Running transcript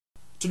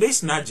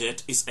Today's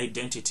najet is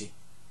identity.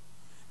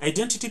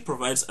 Identity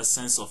provides a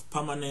sense of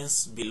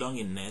permanence,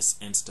 belongingness,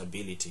 and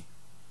stability.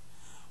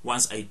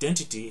 One's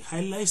identity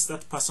highlights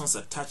that person's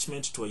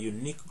attachment to a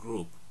unique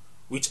group,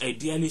 which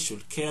ideally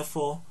should care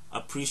for,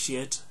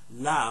 appreciate,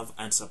 love,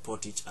 and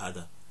support each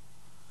other.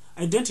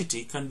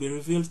 Identity can be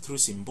revealed through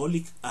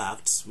symbolic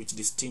acts which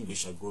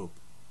distinguish a group.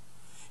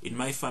 In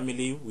my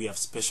family, we have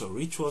special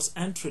rituals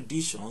and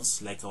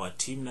traditions like our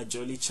Team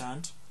Najoli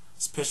chant,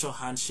 special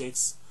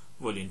handshakes,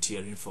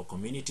 volunteering for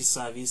community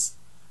service,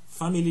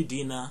 family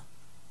dinner,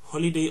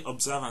 holiday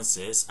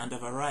observances, and a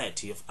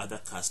variety of other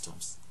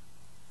customs.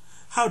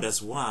 How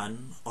does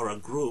one or a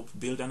group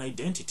build an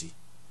identity?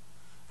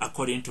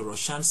 According to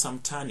Roshan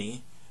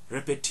Samtani,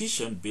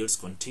 repetition builds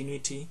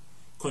continuity,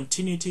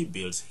 continuity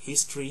builds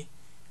history,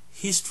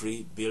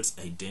 history builds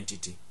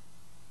identity.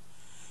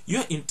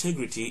 Your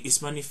integrity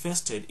is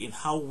manifested in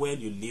how well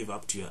you live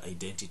up to your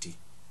identity.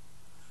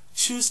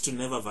 Choose to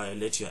never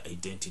violate your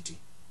identity.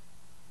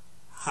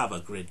 Have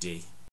a great day.